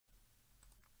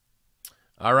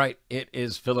All right, it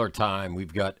is filler time.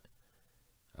 We've got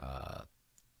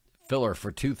filler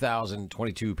for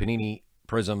 2022 Panini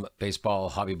Prizm Baseball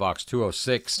Hobby Box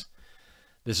 206.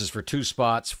 This is for 2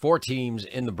 spots, 4 teams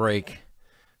in the break.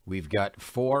 We've got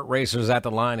 4 racers at the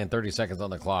line and 30 seconds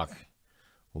on the clock.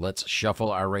 Let's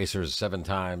shuffle our racers 7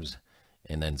 times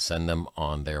and then send them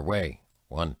on their way.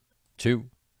 1, 2,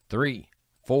 3,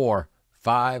 4,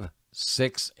 5,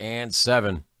 6, and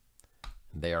 7.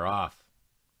 They are off.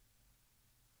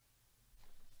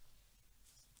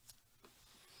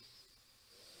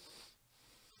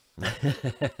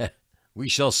 We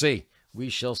shall see. We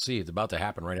shall see. It's about to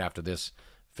happen right after this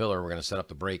filler. We're going to set up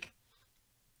the break.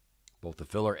 Both the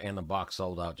filler and the box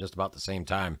sold out just about the same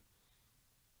time.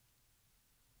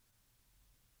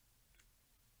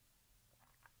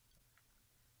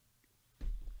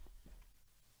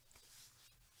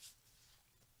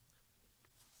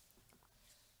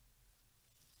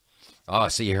 Oh,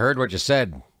 see, you heard what you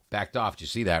said. Backed off. Did you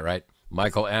see that, right?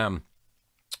 Michael M.,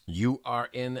 you are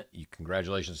in.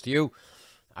 Congratulations to you.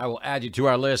 I will add you to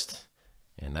our list,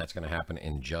 and that's going to happen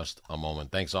in just a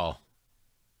moment. Thanks all.